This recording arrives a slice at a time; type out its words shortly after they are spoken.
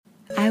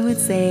I would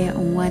say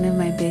one of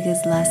my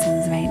biggest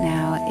lessons right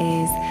now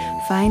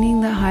is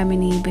finding the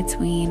harmony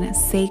between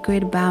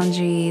sacred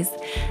boundaries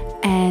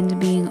and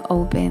being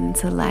open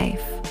to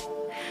life.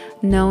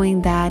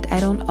 Knowing that I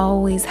don't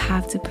always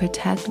have to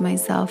protect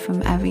myself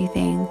from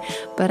everything,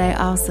 but I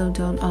also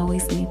don't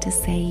always need to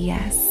say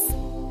yes.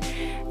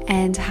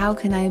 And how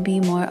can I be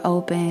more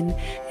open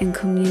and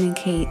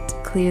communicate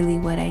clearly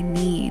what I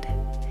need?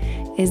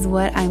 Is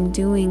what I'm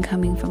doing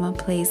coming from a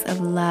place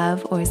of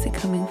love, or is it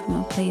coming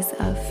from a place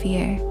of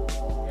fear?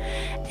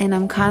 And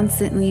I'm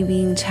constantly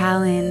being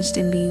challenged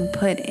and being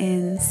put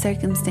in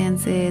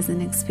circumstances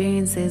and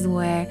experiences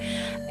where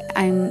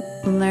I'm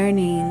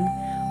learning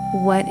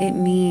what it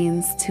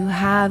means to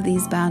have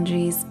these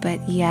boundaries,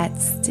 but yet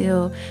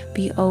still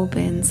be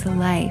open to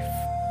life.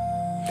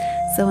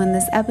 So in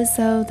this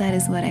episode, that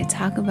is what I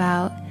talk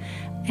about.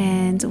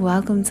 And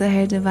welcome to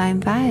Her Divine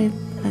Vibe.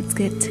 Let's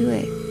get to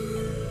it.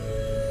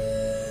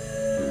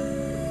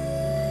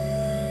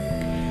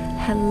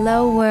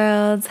 Hello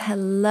world,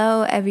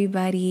 hello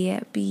everybody,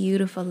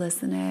 beautiful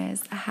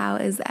listeners. How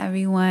is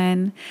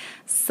everyone?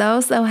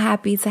 So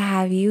happy to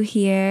have you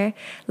here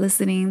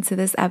listening to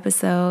this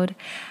episode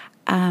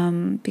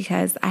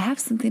because I have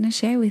something to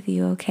share with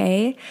you,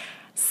 okay?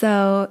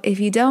 So if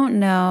you don't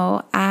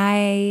know,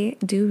 I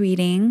do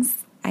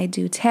readings. I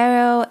do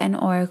tarot and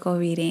oracle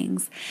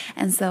readings.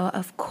 And so,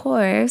 of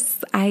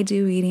course, I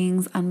do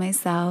readings on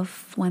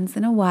myself once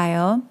in a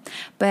while,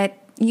 but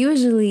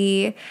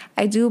usually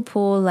I do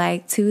pull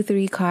like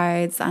 2-3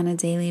 cards on a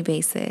daily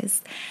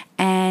basis.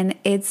 And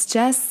it's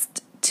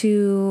just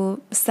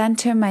to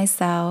center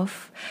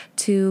myself,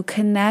 to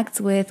connect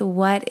with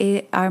what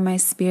are my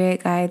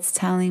spirit guides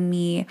telling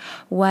me,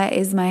 what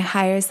is my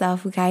higher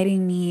self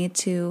guiding me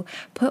to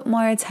put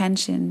more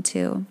attention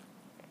to.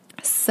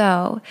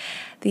 So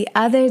the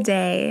other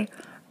day,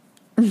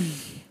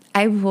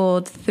 I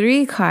pulled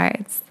 3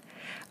 cards,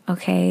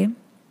 okay?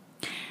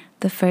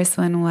 The first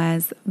one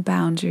was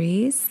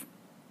boundaries.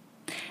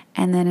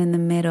 And then in the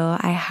middle,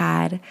 I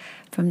had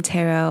from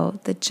tarot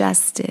the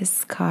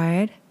Justice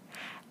card.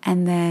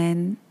 And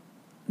then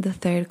the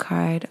third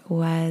card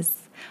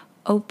was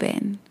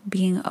open,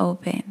 being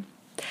open.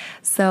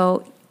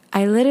 So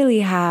I literally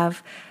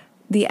have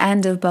the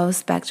end of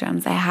both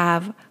spectrums. I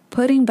have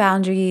putting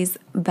boundaries,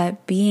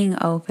 but being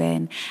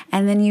open.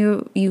 And then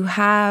you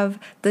have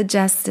the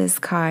Justice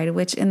card,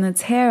 which in the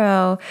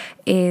tarot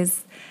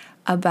is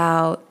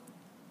about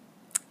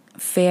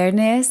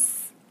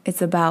fairness.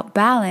 It's about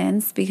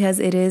balance because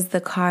it is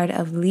the card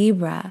of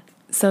Libra.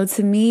 So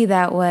to me,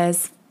 that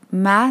was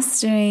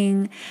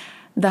mastering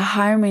the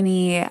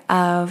harmony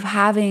of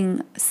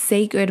having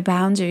sacred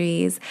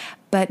boundaries,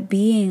 but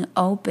being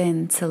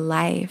open to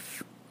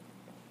life.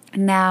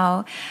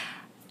 Now,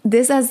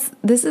 this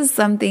is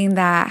something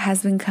that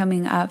has been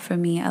coming up for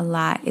me a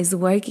lot, is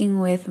working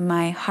with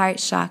my heart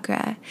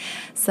chakra.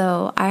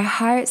 So our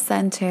heart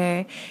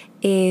center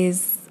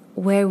is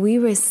where we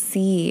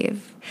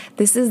receive.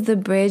 This is the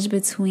bridge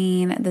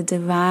between the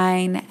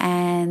divine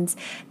and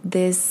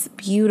this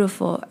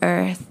beautiful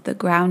earth, the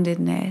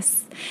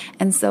groundedness.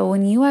 And so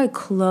when you are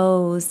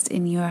closed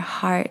in your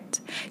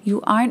heart,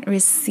 you aren't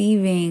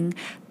receiving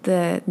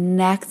the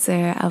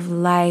nectar of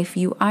life.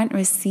 You aren't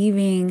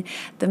receiving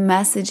the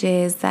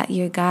messages that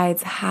your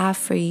guides have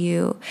for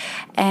you.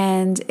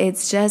 And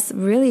it's just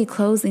really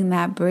closing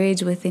that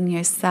bridge within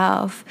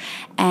yourself.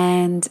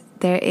 And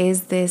there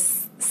is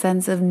this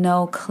sense of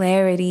no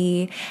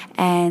clarity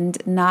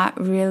and not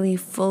really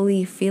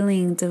fully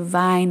feeling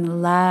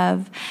divine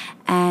love,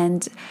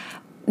 and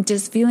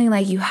just feeling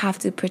like you have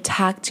to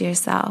protect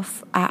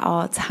yourself at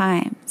all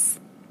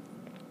times.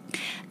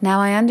 Now,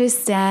 I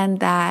understand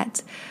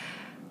that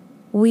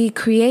we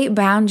create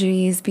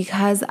boundaries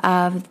because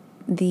of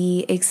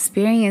the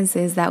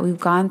experiences that we've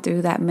gone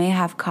through that may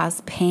have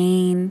caused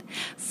pain,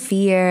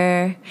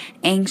 fear,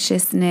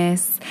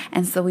 anxiousness.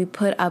 And so we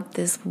put up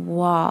this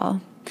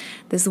wall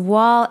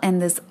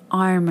and this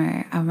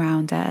armor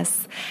around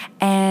us.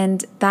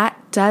 And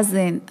that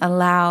doesn't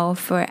allow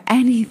for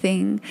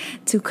anything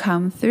to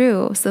come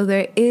through. So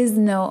there is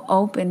no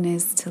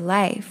openness to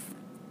life.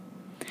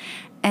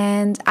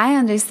 And I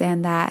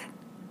understand that.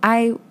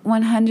 I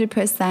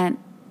 100%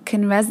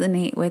 can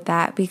resonate with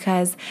that,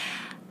 because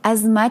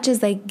as much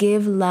as I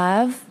give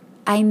love,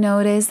 I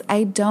notice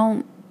I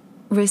don't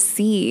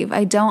receive.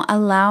 I don't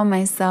allow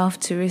myself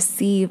to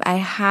receive. I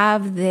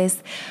have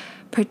this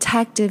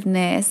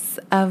protectiveness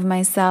of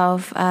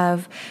myself,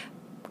 of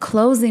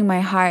closing my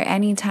heart.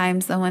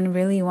 Anytime someone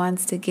really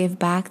wants to give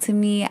back to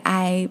me,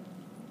 I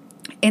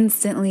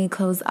instantly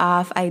close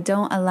off. I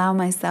don't allow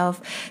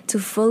myself to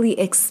fully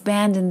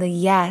expand in the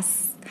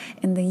yes.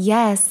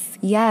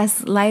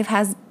 Yes, life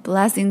has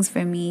blessings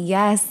for me.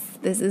 Yes,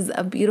 this is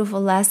a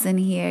beautiful lesson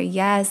here.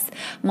 Yes,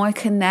 more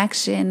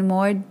connection,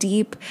 more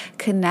deep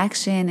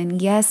connection.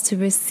 And yes, to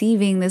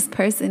receiving. This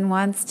person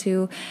wants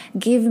to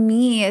give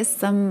me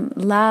some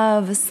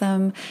love,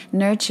 some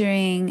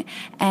nurturing.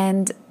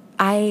 And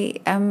I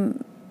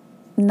am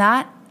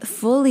not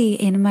fully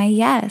in my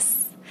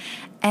yes.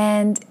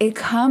 And it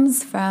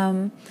comes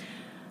from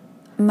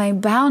my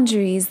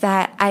boundaries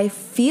that I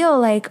feel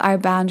like are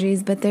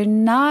boundaries, but they're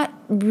not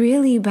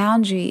really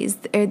boundaries.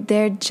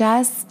 They're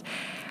just,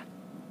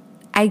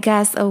 I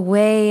guess, a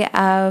way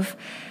of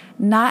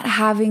not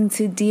having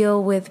to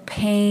deal with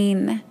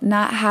pain,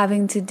 not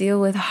having to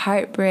deal with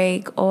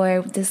heartbreak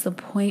or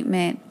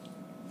disappointment.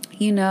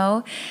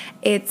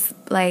 It's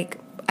like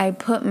I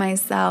put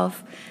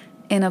myself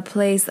in a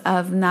place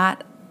of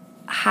not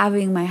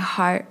having my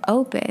heart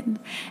open.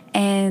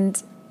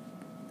 And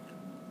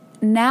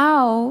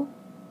now,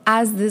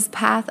 as this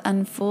path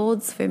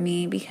unfolds for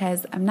me,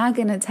 because I'm not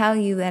going to tell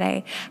you that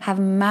I have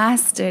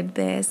mastered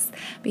this,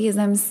 because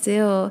I'm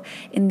still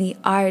in the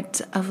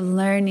art of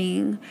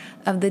learning,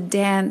 of the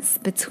dance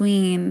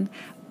between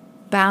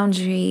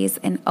boundaries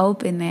and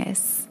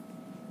openness.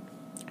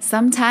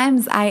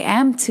 Sometimes I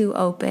am too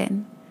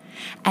open,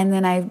 and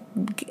then I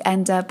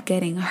end up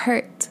getting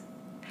hurt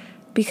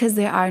because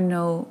there are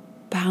no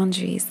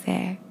boundaries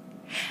there.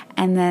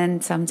 And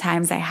then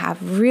sometimes I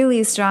have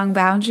really strong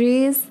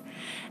boundaries,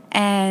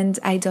 and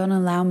I don't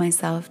allow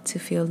myself to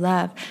feel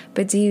love.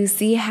 But do you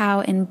see how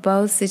in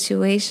both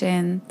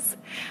situations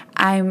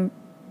I'm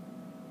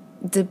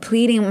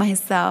depleting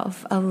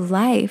myself of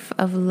life,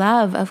 of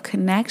love, of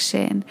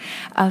connection,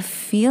 of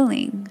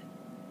feeling?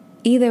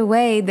 Either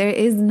way, there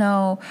is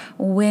no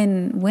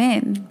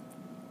win-win.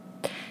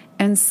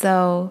 And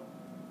so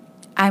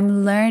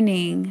I'm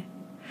learning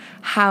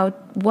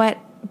what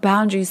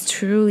boundaries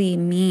truly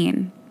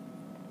mean.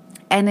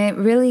 And it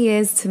really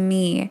is, to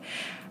me,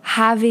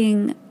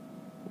 having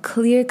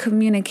clear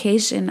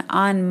communication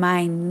on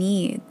my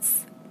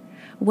needs.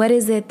 What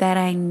is it that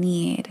I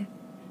need?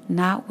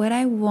 Not what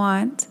I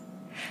want,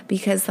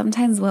 because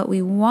sometimes what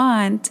we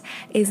want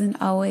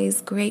isn't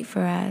always great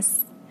for us.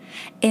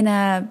 In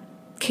a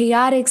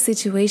chaotic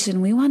situation,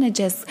 we want to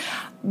just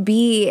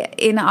be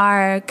in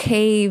our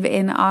cave,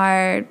 in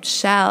our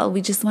shell.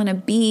 We just want to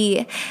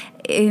be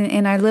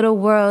in our little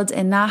world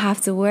and not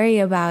have to worry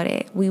about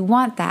it. We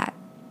want that.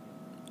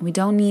 We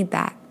don't need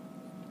that.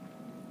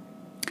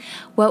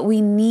 What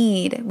we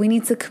need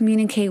to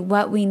communicate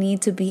what we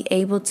need to be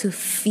able to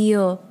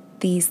feel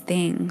these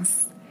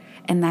things.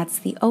 And that's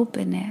the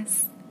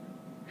openness.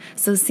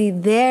 So see,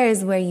 there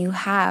is where you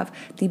have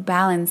the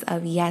balance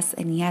of yes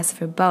and yes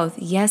for both.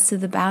 Yes to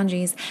the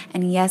boundaries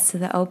and yes to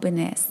the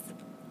openness.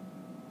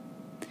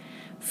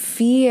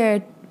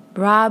 Fear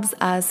robs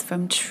us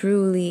from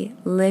truly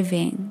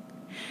living.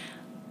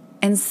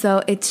 And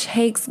so it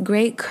takes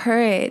great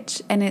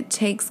courage and it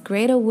takes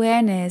great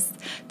awareness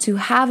to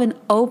have an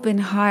open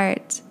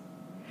heart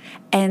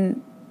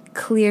and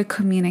clear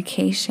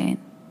communication.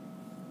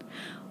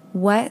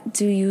 What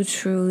do you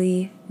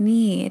truly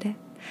need?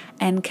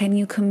 And can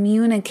you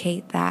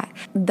communicate that?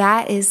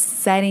 That is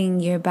setting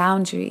your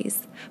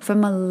boundaries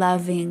from a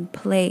loving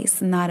place,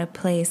 not a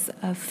place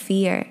of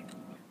fear.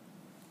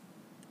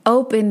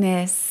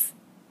 Openness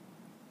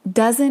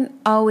doesn't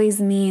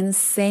always mean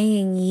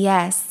saying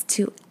yes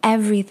to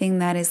everything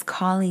that is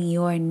calling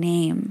your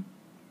name.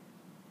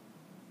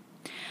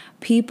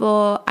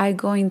 People are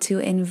going to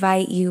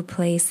invite you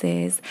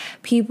places.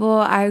 People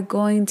are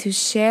going to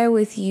share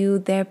with you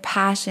their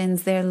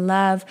passions, their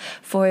love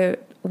for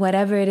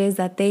whatever it is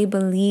that they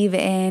believe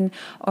in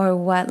or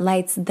what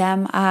lights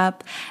them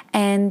up.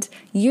 And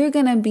you're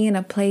going to be in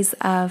a place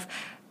of,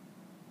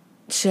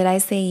 should I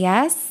say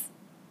yes?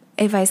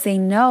 If I say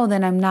no,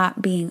 then I'm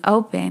not being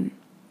open.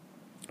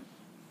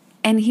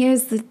 And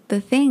here's the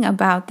thing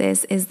about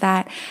this is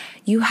that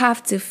you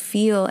have to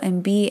feel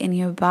and be in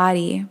your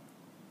body.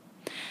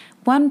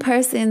 One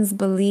person's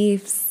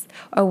beliefs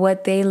or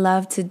what they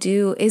love to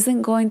do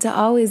isn't going to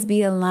always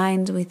be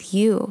aligned with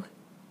you.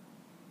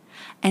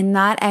 And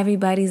not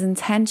everybody's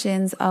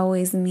intentions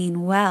always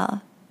mean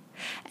well.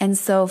 And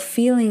so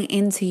feeling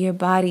into your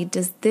body,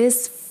 does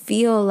this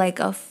feel like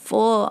a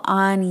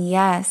full-on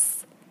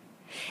yes?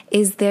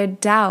 Is there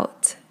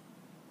doubt?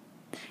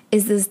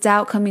 Is this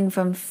doubt coming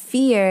from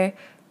fear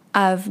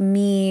of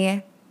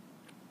me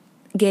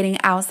getting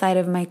outside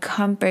of my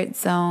comfort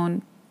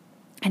zone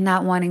and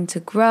not wanting to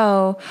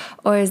grow?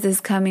 Or is this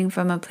coming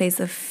from a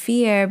place of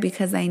fear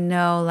because I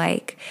know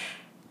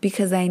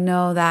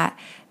that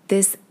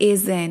this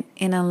isn't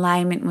in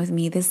alignment with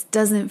me. This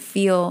doesn't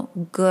feel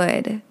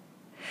good.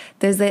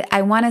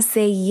 I want to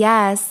say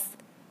yes,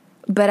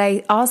 but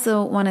I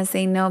also want to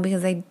say no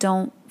because I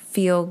don't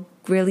feel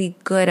really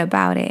good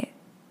about it.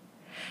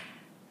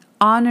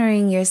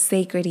 Honoring your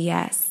sacred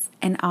yes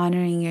and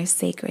honoring your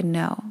sacred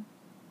no.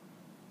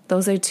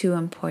 Those are two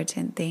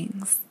important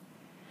things.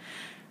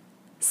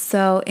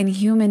 So in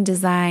human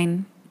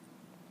design,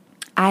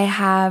 I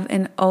have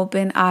an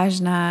open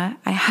ajna,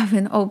 I have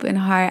an open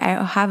heart,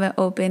 I have an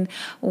open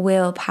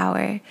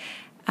willpower.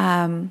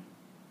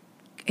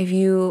 If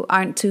you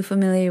aren't too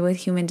familiar with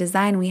human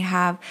design, we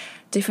have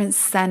different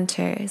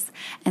centers,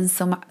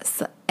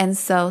 and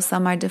so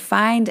some are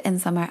defined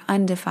and some are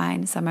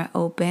undefined. Some are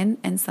open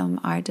and some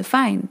are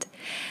defined.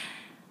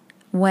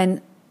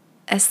 When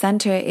a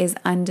center is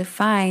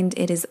undefined,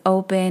 it is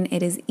open,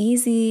 it is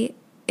easy.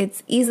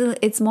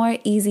 It's more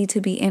easy to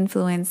be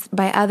influenced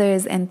by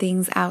others and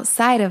things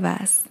outside of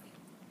us.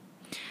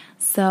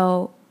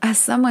 So as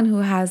someone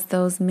who has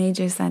those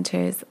major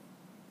centers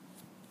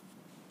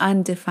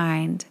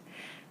undefined,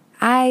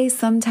 I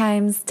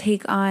sometimes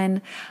take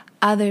on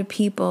other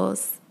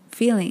people's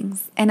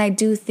feelings, and I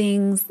do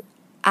things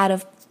out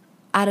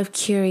of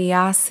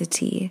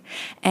curiosity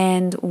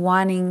and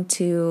wanting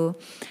to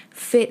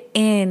fit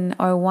in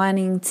or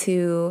wanting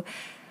to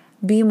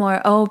be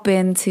more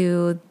open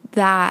to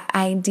that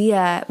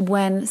idea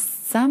when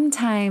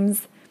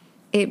sometimes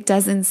it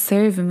doesn't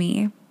serve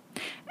me.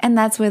 And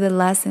that's where the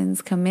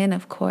lessons come in,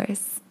 of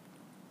course.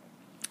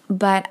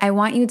 But I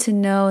want you to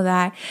know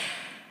that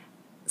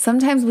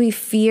sometimes we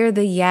fear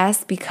the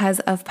yes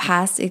because of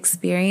past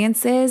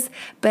experiences,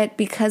 but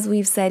because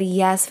we've said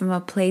yes from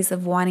a place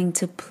of wanting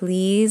to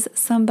please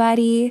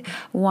somebody,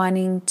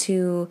 wanting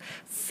to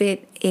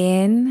fit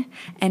in,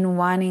 and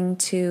wanting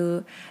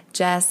to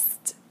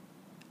just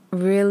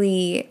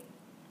really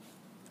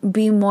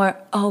be more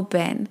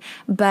open.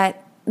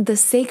 But the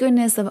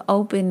sacredness of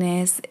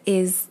openness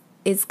is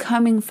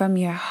coming from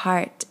your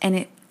heart, and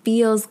it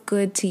feels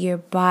good to your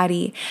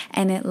body,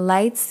 and it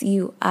lights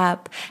you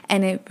up,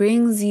 and it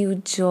brings you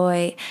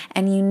joy,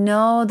 and you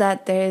know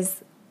that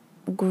there's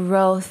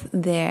growth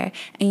there,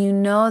 and you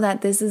know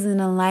that this is in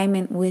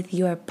alignment with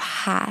your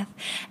path,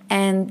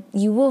 and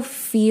you will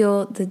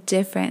feel the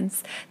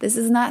difference. This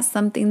is not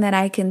something that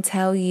I can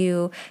tell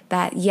you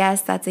that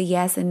yes, that's a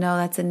yes, and no,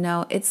 that's a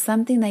no. It's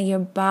something that your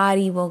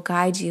body will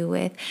guide you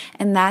with,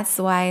 and that's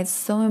why it's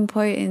so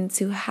important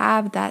to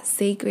have that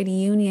sacred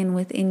union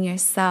within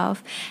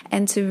yourself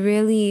and to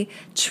really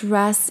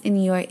trust in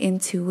your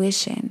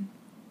intuition,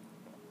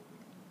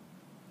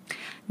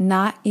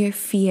 not your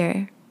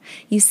fear.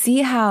 You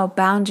see how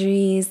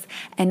boundaries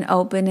and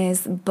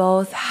openness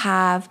both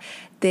have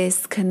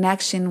this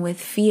connection with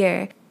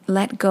fear.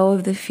 Let go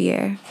of the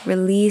fear.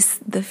 Release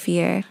the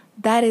fear.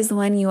 That is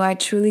when you are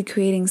truly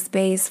creating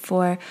space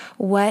for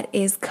what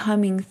is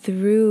coming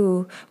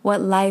through,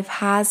 what life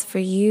has for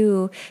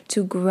you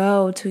to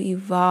grow, to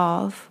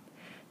evolve,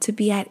 to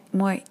be at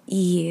more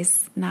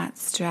ease, not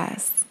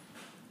stress.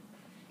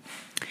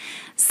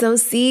 So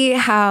see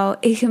how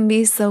it can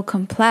be so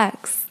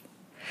complex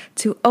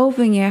to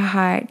open your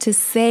heart, to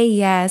say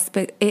yes,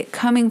 but it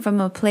coming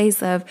from a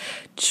place of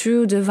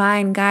true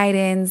divine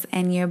guidance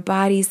and your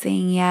body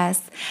saying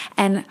yes,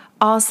 and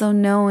also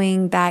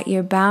knowing that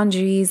your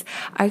boundaries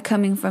are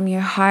coming from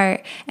your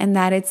heart, and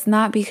that it's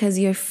not because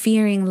you're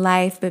fearing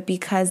life, but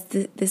because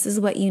this is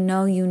what you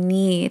know you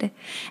need,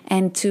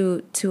 and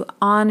to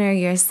honor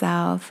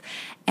yourself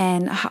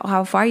and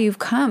how far you've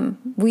come.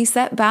 We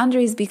set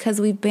boundaries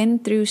because we've been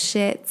through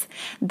shit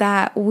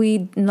that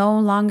we no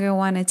longer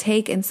want to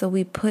take, and so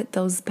we put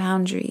those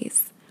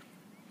boundaries.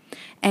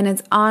 And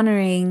it's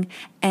honoring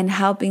and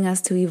helping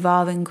us to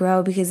evolve and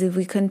grow, because if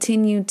we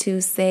continue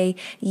to say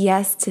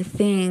yes to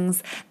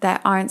things that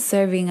aren't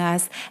serving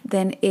us,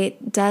 then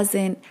it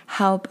doesn't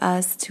help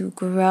us to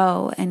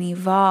grow and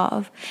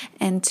evolve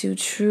and to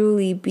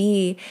truly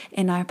be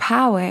in our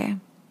power.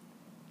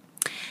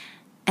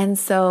 And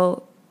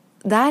so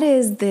that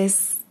is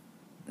this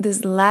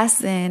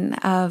lesson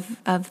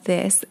of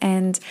this.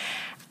 And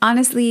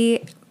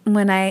honestly,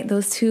 when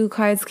those two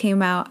cards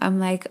came out, I'm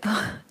like,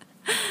 oh,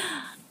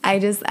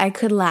 I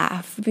could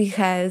laugh,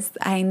 because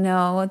I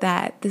know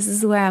that this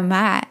is where I'm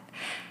at.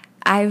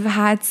 I've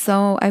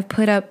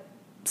put up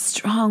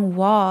strong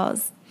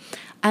walls.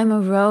 I'm a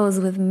rose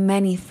with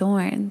many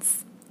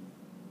thorns.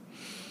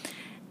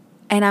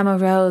 And I'm a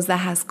rose that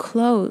has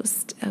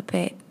closed a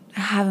bit.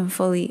 I haven't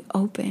fully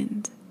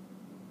opened.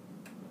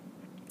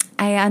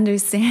 I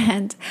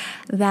understand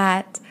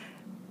that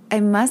I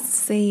must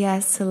say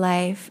yes to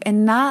life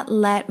and not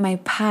let my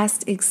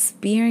past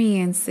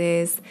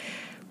experiences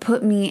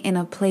put me in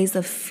a place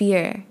of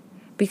fear,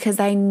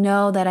 because I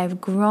know that I've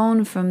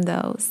grown from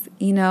those,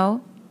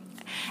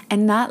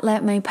 and not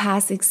let my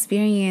past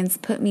experience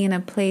put me in a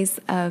place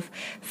of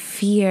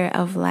fear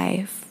of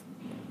life.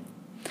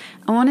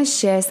 I want to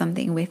share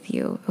something with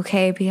you,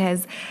 okay?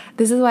 Because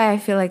this is why I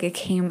feel like it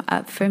came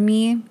up for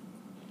me,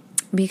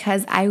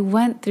 because I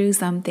went through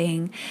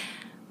something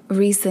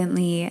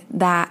recently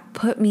that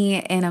put me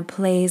in a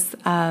place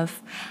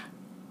of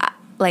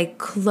like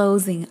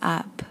closing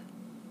up,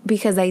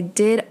 because I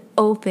did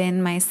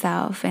open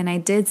myself and I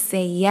did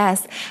say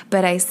yes,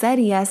 but I said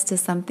yes to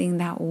something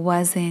that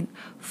wasn't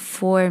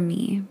for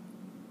me.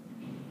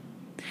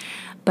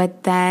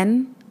 But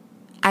then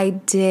I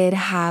did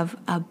have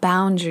a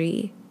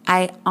boundary.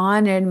 I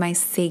honored my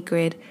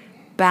sacred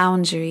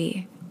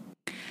boundary.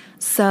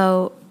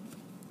 So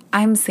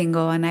I'm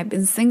single, and I've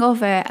been single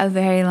for a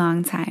very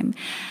long time,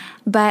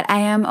 but I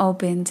am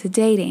open to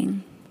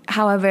dating.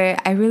 However,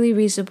 I really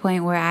reached a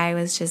point where I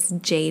was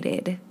just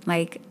jaded,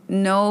 like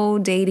no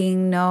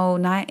dating,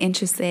 not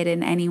interested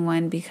in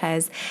anyone,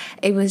 because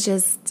it was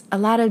just a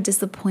lot of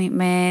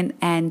disappointment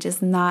and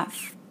just not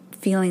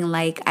feeling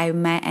like I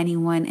met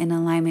anyone in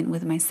alignment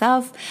with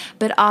myself.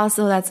 But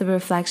also that's a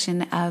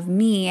reflection of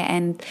me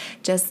and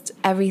just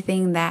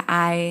everything that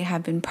I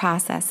have been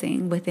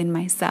processing within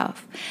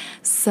myself.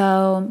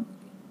 So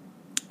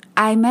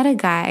I met a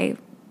guy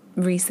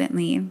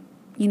recently,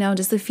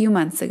 just a few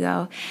months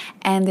ago.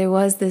 And there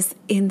was this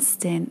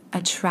instant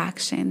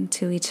attraction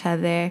to each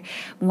other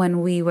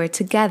when we were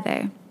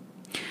together.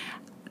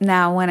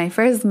 Now, when I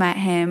first met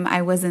him,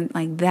 I wasn't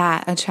like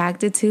that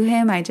attracted to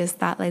him. I just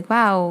thought like,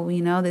 wow,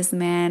 this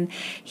man,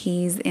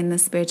 he's in the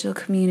spiritual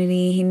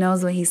community. He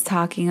knows what he's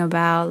talking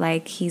about.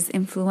 Like, he's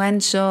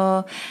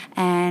influential.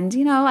 And,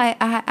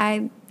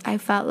 I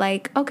felt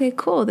like, okay,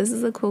 cool. This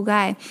is a cool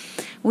guy.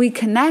 We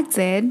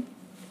connected.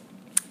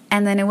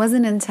 And then it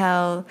wasn't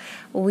until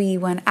we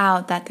went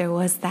out that there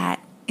was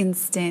that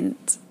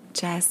instant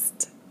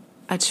just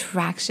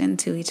attraction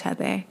to each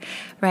other,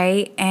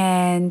 right?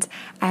 And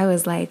I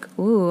was like,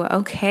 ooh,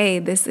 okay,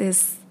 this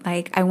is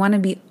like, I want to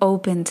be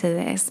open to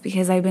this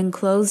because I've been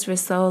closed for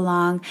so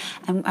long.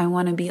 I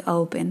want to be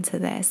open to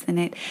this.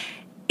 And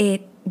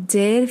it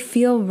did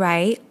feel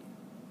right,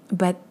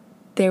 but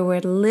there were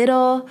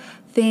little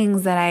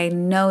things that I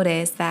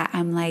noticed that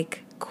I'm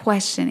like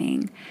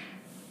questioning.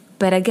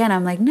 But again,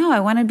 I'm like, no, I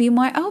want to be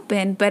more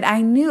open. But I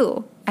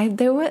knew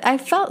I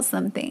felt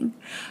something,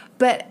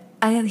 but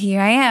here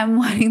I am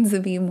wanting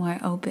to be more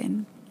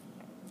open.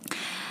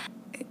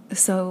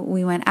 So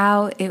we went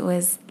out. It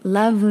was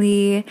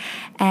lovely.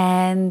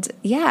 And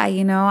yeah,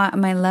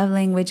 my love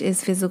language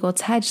is physical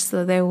touch.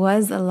 So there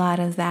was a lot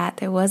of that.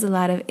 There was a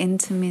lot of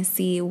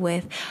intimacy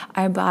with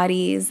our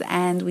bodies,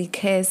 and we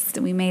kissed,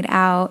 we made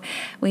out.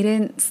 We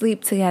didn't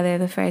sleep together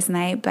the first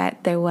night,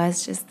 but there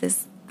was just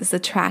this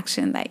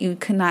attraction that you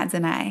could not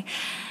deny.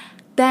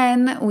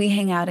 Then we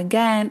hang out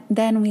again.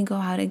 Then we go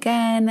out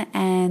again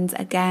and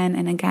again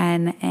and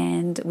again.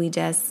 And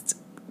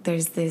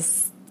there's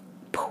this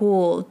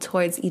pull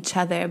towards each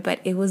other,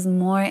 but it was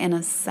more in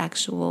a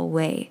sexual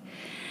way.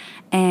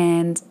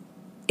 And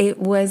it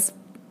was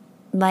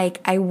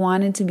like I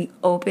wanted to be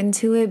open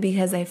to it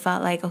because I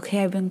felt like,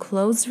 okay, I've been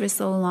closed for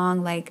so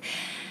long.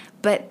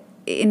 But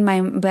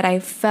I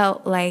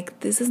felt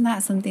like this is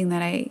not something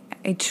that I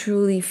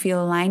truly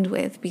feel aligned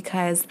with,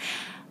 because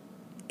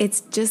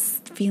it's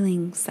just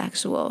feeling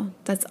sexual.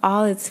 That's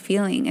all it's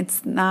feeling.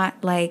 It's not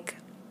like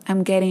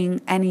I'm getting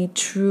any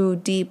true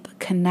deep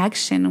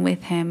connection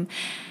with him,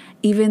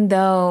 even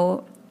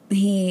though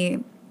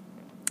he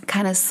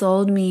kind of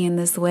sold me in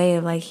this way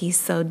of like he's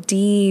so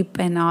deep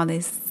and all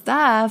this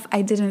stuff.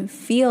 I didn't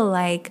feel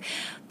like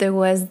there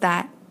was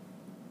that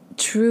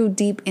true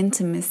deep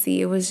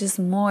intimacy. It was just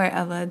more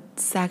of a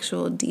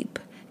sexual deep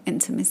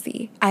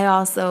intimacy. I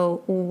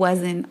also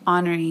wasn't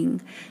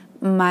honoring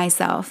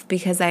myself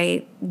because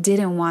I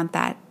didn't want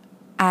that.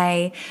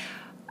 I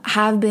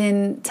have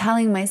been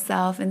telling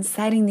myself and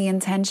setting the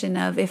intention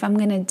of, if I'm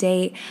going to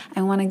date,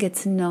 I want to get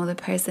to know the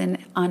person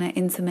on an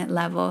intimate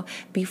level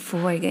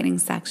before getting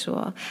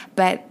sexual.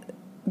 But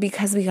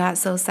because we got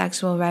so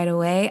sexual right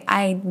away,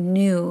 I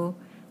knew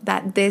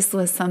that this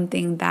was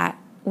something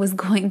that was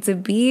going to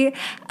be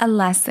a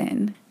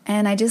lesson.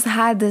 And I just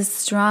had this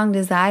strong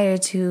desire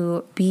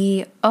to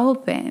be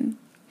open.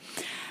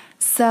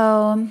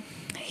 So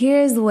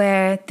here's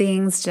where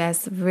things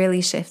just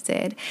really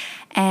shifted,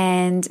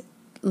 and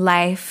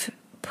life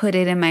put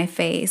it in my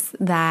face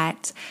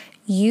that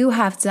you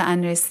have to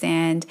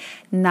understand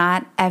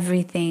not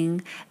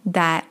everything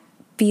that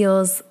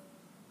feels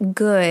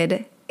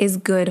good is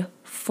good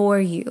for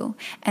you,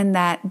 and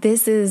that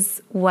this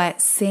is what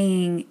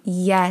saying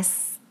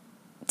yes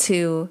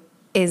to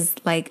is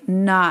like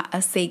not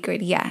a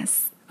sacred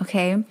yes,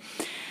 okay?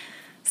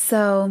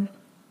 So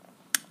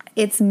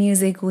it's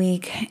Music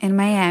Week in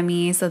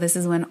Miami, so this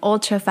is when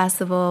Ultra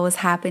Festival was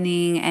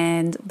happening,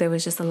 and there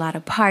was just a lot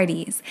of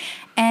parties.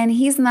 And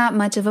he's not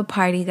much of a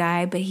party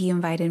guy, but he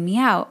invited me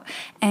out.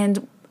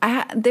 And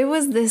there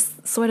was this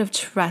sort of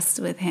trust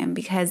with him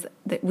because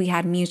we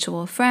had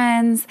mutual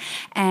friends,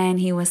 and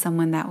he was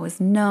someone that was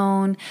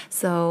known.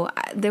 So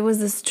there was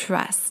this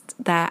trust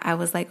that I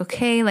was like,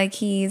 okay, like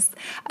he's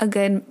a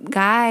good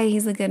guy,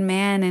 he's a good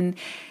man, and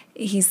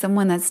he's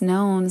someone that's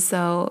known,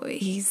 so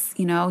he's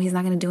not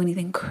going to do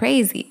anything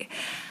crazy.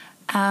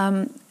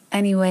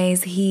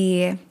 Anyways,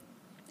 he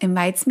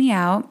invites me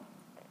out,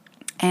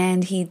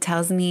 and he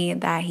tells me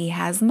that he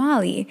has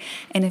Molly,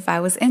 and if I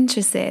was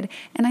interested.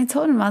 And I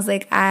told him, I was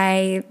like,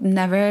 I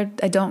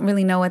don't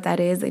really know what that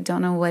is. I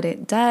don't know what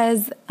it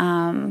does,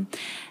 and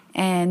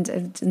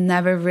I've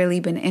never really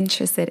been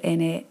interested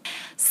in it.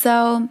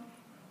 So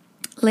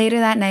later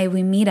that night,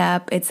 we meet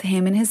up. It's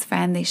him and his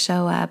friend. They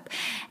show up,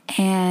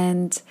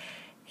 and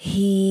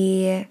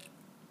he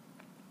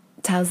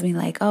tells me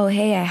like, oh,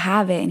 hey, I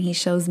have it. And he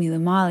shows me the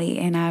Molly.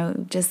 And I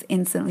just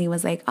instantly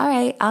was like, all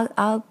right,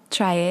 I'll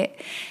try it.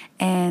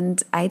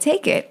 And I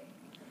take it.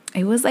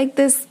 It was like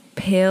this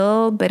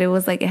pill, but it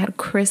was like it had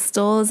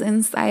crystals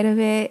inside of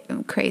it.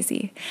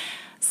 Crazy.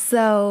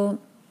 So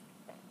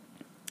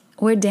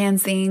we're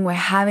dancing, we're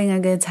having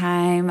a good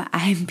time.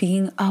 I'm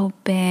being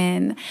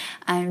open.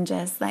 I'm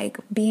just like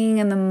being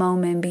in the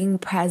moment, being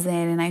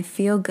present, and I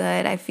feel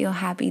good. I feel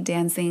happy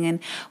dancing, and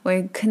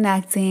we're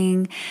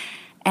connecting.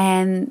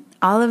 And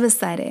all of a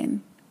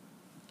sudden,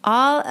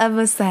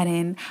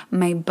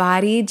 my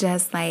body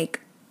just like,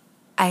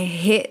 I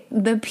hit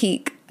the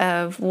peak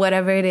of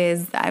whatever it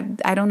is.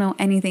 I don't know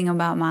anything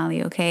about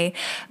Molly, okay?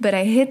 But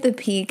I hit the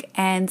peak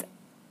and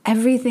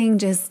everything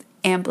just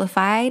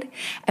amplified.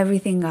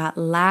 Everything got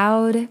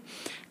loud.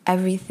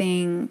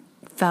 Everything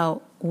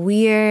felt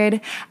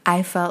weird.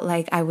 I felt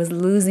like I was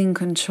losing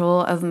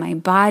control of my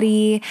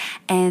body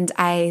and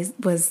I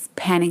was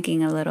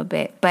panicking a little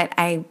bit, but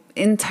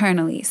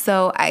internally.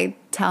 So I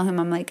tell him,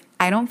 I'm like,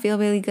 I don't feel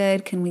really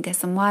good. Can we get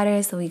some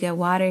water? So we get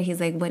water. He's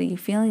like, what are you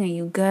feeling? Are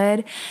you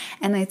good?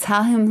 And I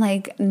tell him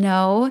like,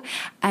 no,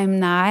 I'm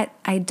not.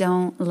 I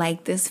don't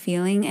like this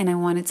feeling and I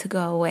want it to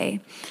go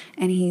away.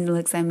 And he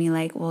looks at me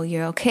like, well,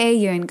 you're okay.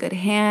 You're in good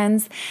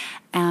hands.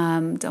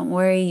 Don't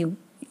worry,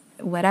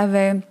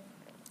 whatever.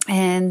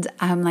 And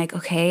I'm like,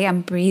 okay,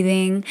 I'm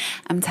breathing.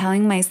 I'm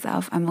telling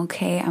myself I'm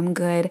okay, I'm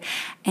good.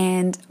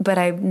 But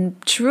I'm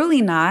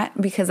truly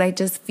not, because I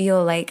just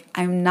feel like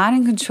I'm not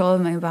in control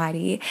of my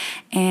body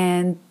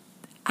and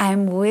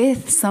I'm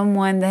with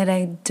someone that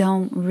I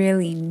don't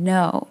really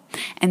know.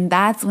 And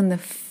that's when the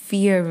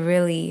fear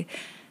really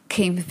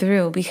came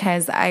through,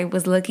 because I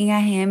was looking at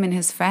him and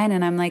his friend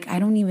and I'm like, I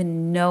don't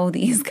even know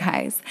these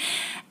guys.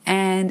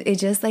 And it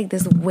just like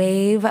this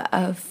wave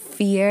of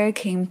fear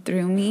came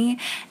through me,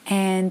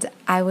 and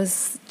I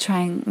was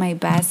trying my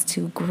best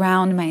to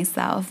ground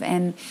myself,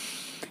 and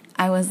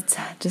I was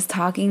just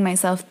talking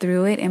myself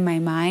through it in my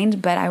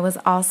mind, but I was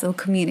also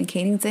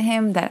communicating to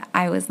him that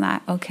I was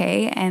not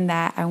okay and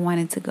that I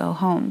wanted to go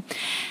home.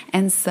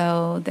 And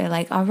so they're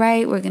like, all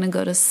right, we're going to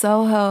go to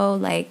Soho.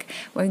 Like,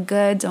 we're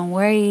good. Don't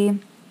worry.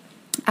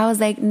 I was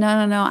like, no,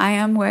 I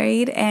am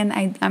worried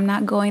and I'm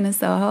not going to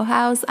Soho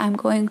House. I'm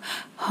going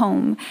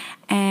home.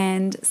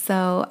 And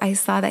so I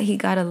saw that he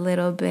got a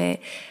little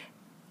bit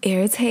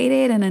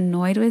irritated and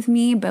annoyed with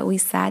me, but we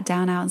sat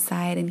down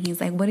outside and he's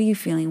like, what are you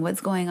feeling?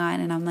 What's going on?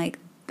 And I'm like,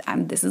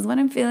 this is what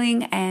I'm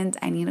feeling and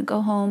I need to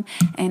go home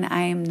and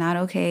I am not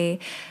okay.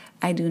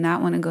 I do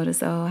not want to go to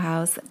Soho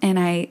House. And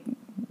I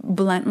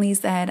bluntly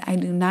said, I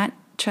do not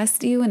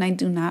trust you and I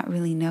do not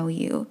really know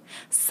you.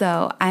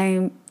 So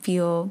I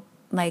feel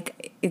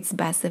like it's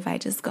best if I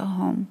just go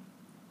home.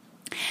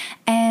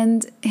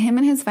 And him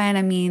and his friend,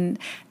 I mean,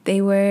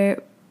 they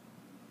were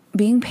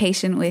being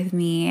patient with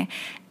me,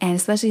 and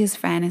especially his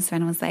friend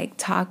was like,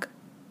 talk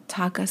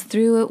us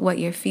through it, what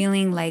you're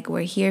feeling, like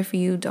we're here for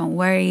you, don't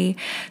worry.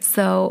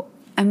 So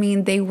I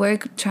mean, they were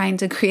trying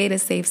to create a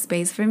safe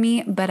space for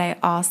me, but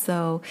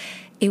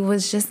it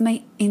was just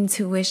my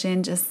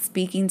intuition just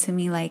speaking to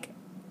me like,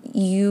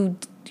 you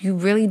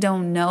really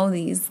don't know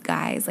these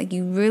guys. Like,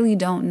 you really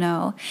don't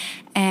know.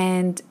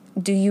 And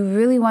do you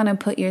really want to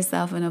put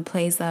yourself in a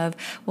place of,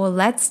 well,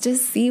 let's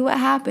just see what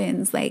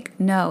happens? Like,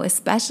 no,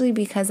 especially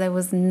because I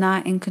was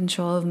not in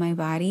control of my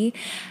body.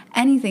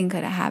 Anything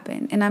could have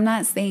happened. And I'm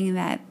not saying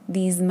that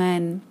these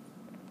men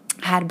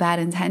had bad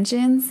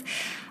intentions.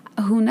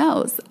 Who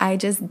knows? I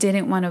just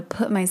didn't want to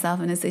put myself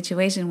in a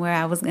situation where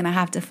I was going to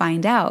have to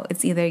find out.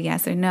 It's either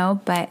yes or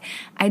no, but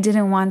I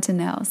didn't want to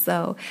know.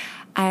 So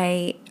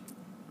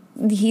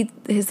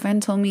his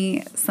friend told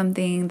me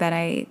something that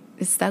it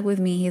stuck with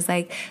me. He's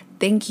like,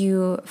 thank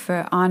you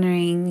for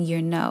honoring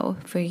your no,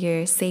 for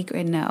your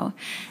sacred no.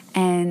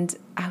 And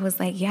I was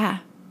like, yeah,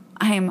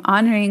 I am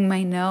honoring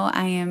my no.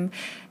 I am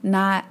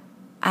not,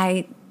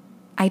 I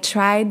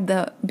tried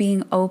the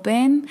being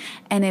open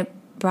and it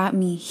brought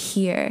me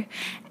here.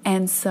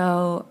 And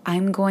so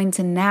I'm going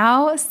to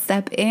now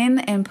step in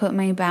and put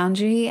my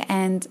boundary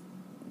and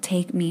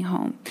take me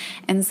home.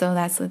 And so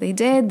that's what they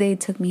did. They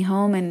took me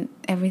home and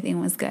everything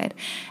was good.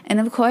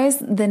 And of course,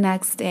 the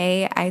next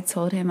day I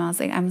told him, I was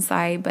like, I'm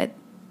sorry, but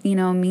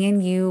me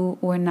and you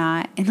were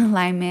not in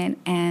alignment.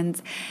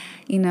 And,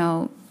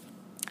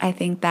 I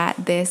think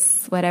that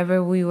this,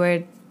 whatever we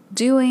were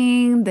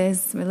doing,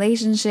 this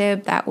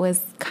relationship that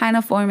was kind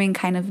of forming,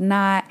 kind of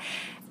not,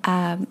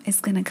 is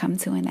going to come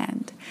to an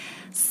end.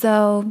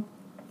 So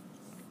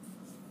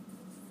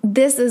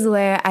this is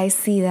where I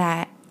see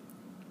that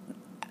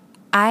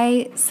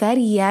I said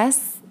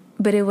yes,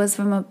 but it was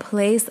from a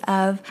place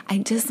of, I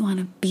just want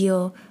to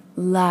feel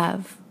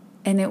love.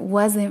 And it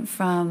wasn't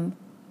from,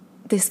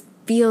 this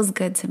feels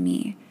good to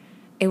me.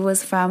 It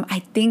was from, I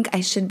think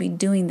I should be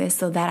doing this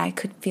so that I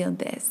could feel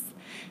this.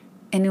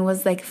 And it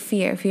was like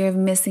fear of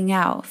missing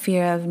out,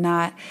 fear of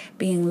not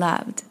being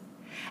loved.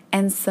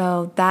 And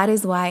so that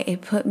is why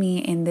it put me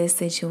in this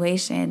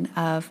situation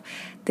of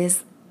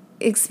this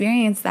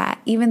experience that,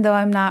 even though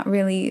I'm not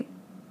really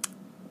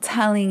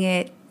telling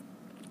it,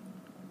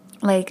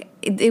 like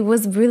it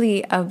was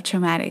really a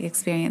traumatic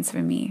experience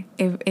for me.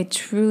 It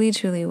truly,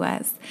 truly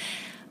was.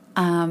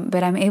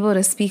 But I'm able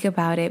to speak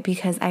about it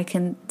because I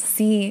can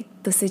see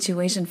the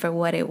situation for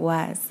what it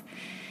was.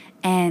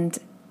 And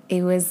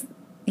it was,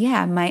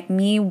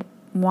 me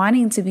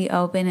wanting to be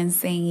open and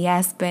saying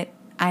yes, but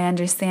I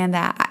understand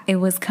that it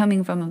was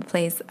coming from a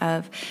place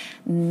of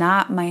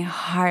not my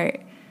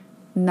heart,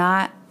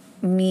 not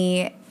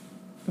me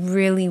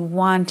really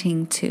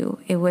wanting to.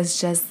 It was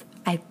just,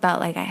 I felt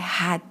like I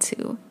had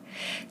to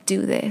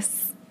do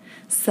this.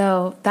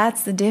 So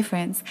that's the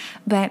difference.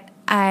 But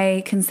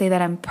I can say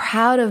that I'm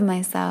proud of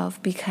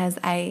myself because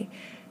I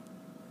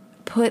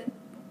put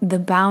the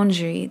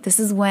boundary. This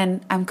is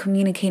when I'm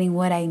communicating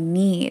what I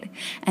need.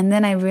 And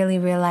then I really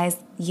realized,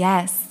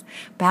 yes,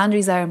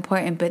 boundaries are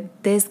important,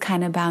 but this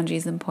kind of boundary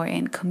is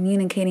important.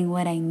 Communicating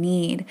what I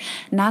need,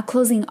 not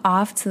closing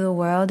off to the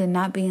world and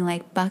not being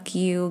like, fuck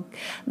you.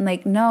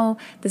 Like, no,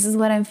 this is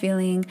what I'm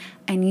feeling.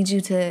 I need you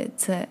to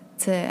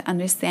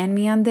understand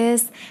me on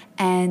this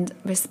and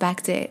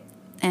respect it.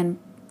 And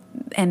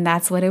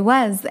that's what it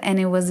was. And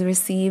it was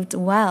received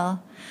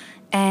well.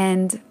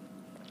 And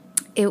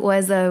it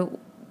was a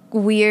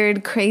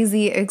weird,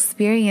 crazy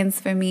experience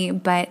for me,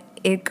 but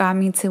it got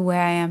me to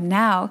where I am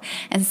now.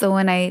 And so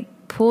when I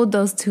pulled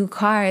those 2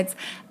 cards,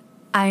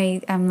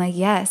 I'm like,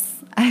 yes,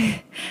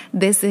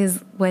 this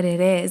is what it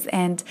is.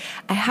 And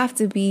I have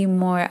to be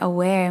more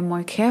aware and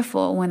more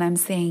careful when I'm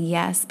saying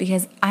yes,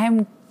 because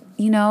I'm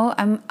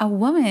a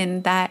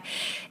woman that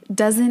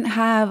doesn't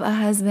have a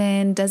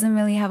husband, doesn't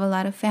really have a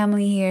lot of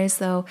family here.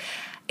 So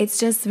it's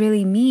just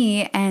really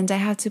me, and I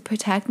have to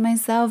protect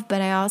myself,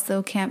 but I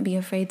also can't be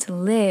afraid to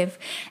live.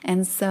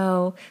 And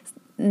so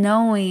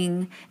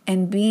knowing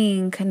and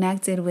being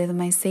connected with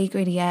my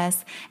sacred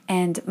yes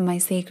and my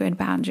sacred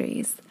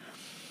boundaries.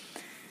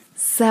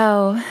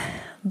 So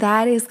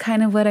that is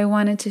kind of what I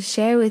wanted to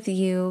share with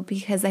you,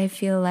 because I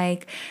feel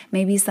like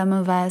maybe some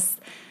of us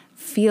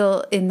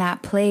feel in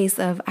that place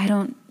of, I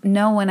don't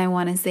know when I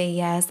want to say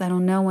yes. I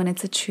don't know when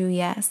it's a true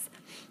yes.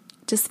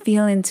 Just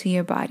feel into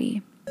your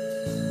body.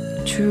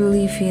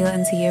 Truly feel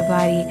into your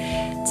body.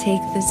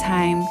 Take the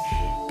time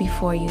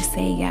before you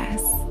say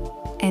yes,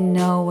 and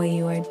know what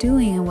you are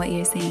doing and what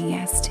you're saying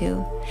yes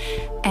to.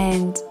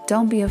 And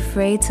don't be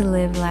afraid to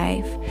live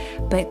life,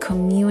 but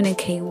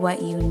communicate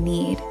what you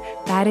need.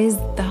 That is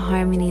the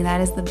harmony,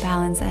 that is the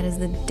balance, that is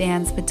the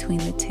dance between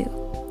the two.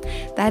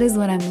 That is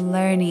what I'm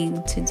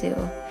learning to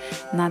do.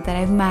 Not that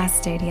I've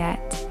mastered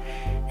yet.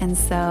 And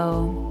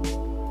so,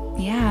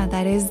 yeah,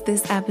 that is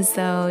this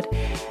episode.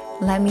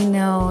 Let me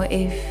know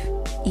if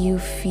you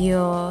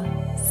feel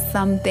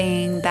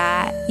something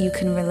that you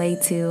can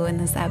relate to in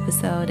this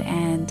episode.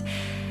 And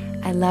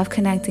I love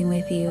connecting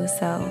with you.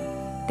 So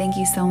thank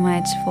you so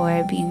much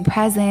for being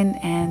present.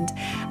 And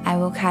I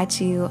will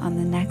catch you on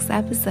the next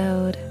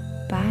episode.